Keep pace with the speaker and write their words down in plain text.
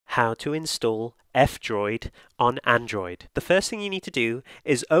how to install f-droid on Android. The first thing you need to do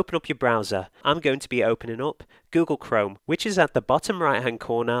is open up your browser. I'm going to be opening up Google Chrome, which is at the bottom right hand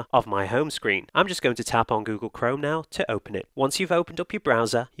corner of my home screen. I'm just going to tap on Google Chrome now to open it. Once you've opened up your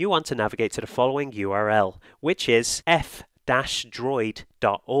browser, you want to navigate to the following URL, which is f-droid.apk.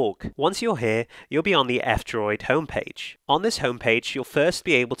 Once you're here, you'll be on the f-droid homepage. On this homepage, you'll first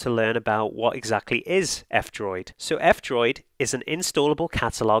be able to learn about what exactly is f-droid. So f-droid is an installable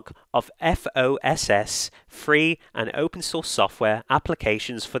catalogue of FOSS, free and open source software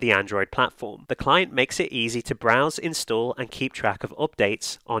applications for the Android platform. The client makes it easy to browse, install and keep track of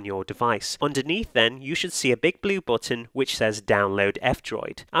updates on your device. Underneath then, you should see a big blue button which says download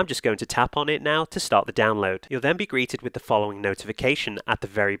f-droid. I'm just going to tap on it now to start the download. You'll then be greeted with the following notification at the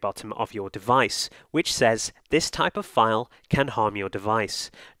very bottom of your device, which says this type of file can harm your device.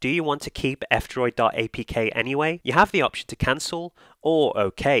 Do you want to keep f-droid.apk anyway? You have the option to cancel or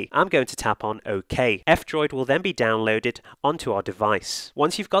OK. I'm going to tap on OK. f-droid will then be downloaded onto our device.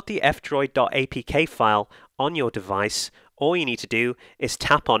 Once you've got the f-droid.apk file on your device, all you need to do is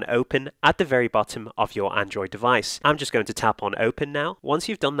tap on open at the very bottom of your Android device. I'm just going to tap on open now. Once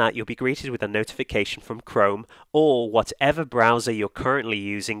you've done that, you'll be greeted with a notification from Chrome or whatever browser you're currently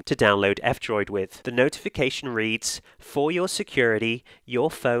using to download f-droid with. The notification reads, for your security,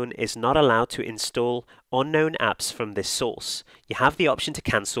 your phone is not allowed to install unknown apps from this source. You have the option to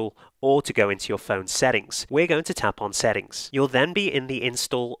cancel or to go into your phone's settings. We're going to tap on settings. You'll then be in the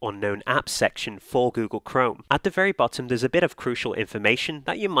install unknown apps section for Google Chrome. At the very bottom, there's a bit of crucial information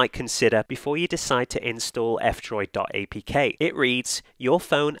that you might consider before you decide to install f-droid.apk. It reads, your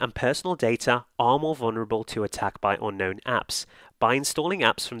phone and personal data are more vulnerable to attack by unknown apps. By installing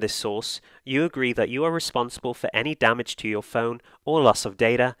apps from this source, you agree that you are responsible for any damage to your phone or loss of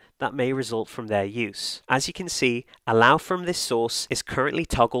data that may result from their use. As you can see, allow from this source is currently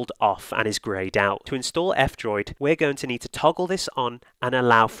toggled off and is grayed out. To install f-droid, we're going to need to toggle this on and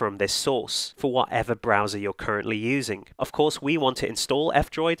allow from this source for whatever browser you're currently using. Of course, we want to install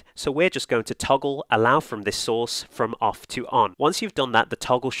f-droid, so we're just going to toggle allow from this source from off to on. Once you've done that, the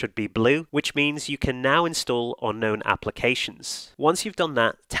toggle should be blue, which means you can now install unknown applications. Once you've done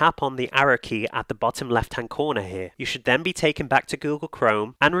that, tap on the arrow key at the bottom left hand corner here. You should then be taken back to Google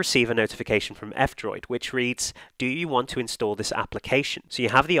Chrome and receive a notification from f-droid which reads, do you want to install this application? So you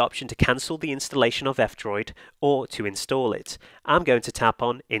have the option to cancel the installation of f-droid or to install it. I'm going to tap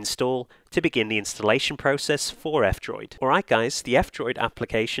on install to begin the installation process for f-droid. Alright guys, the f-droid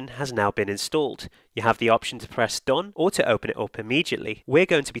application has now been installed. You have the option to press done or to open it up immediately. We're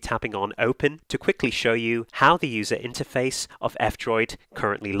going to be tapping on open to quickly show you how the user interface of f-droid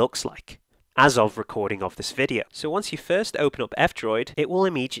currently looks like as of recording of this video. So once you first open up f-droid, it will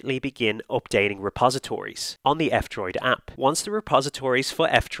immediately begin updating repositories on the f-droid app. Once the repositories for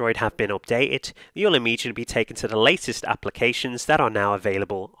f-droid have been updated, you'll immediately be taken to the latest applications that are now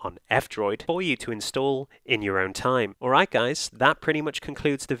available on f-droid for you to install in your own time. Alright guys, that pretty much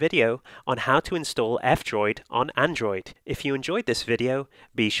concludes the video on how to install f-droid on Android. If you enjoyed this video,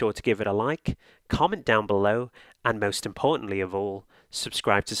 be sure to give it a like, comment down below, and most importantly of all,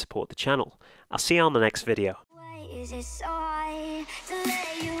 subscribe to support the channel. I'll see you on the next video.